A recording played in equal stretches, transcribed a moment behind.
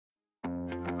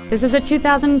This is a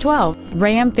 2012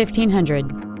 Ram 1500.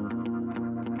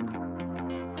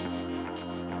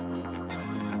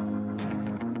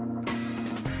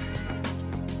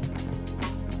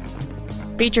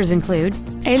 Features include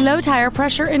a low tire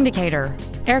pressure indicator,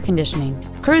 air conditioning,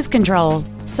 cruise control,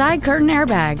 side curtain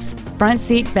airbags, front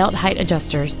seat belt height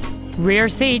adjusters, rear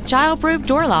seat child-proof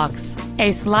door locks,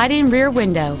 a sliding rear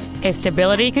window, a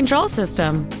stability control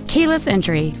system, keyless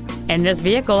entry, and this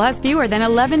vehicle has fewer than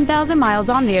 11,000 miles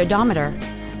on the odometer.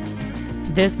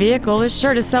 This vehicle is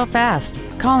sure to sell fast.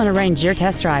 Call and arrange your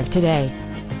test drive today.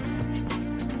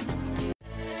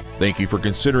 Thank you for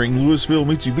considering Louisville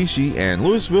Mitsubishi and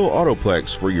Louisville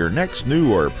Autoplex for your next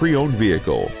new or pre-owned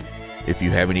vehicle. If you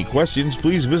have any questions,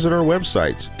 please visit our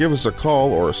websites, give us a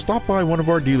call, or stop by one of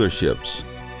our dealerships.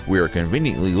 We are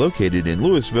conveniently located in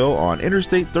Louisville on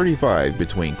Interstate 35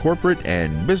 between Corporate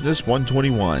and Business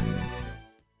 121.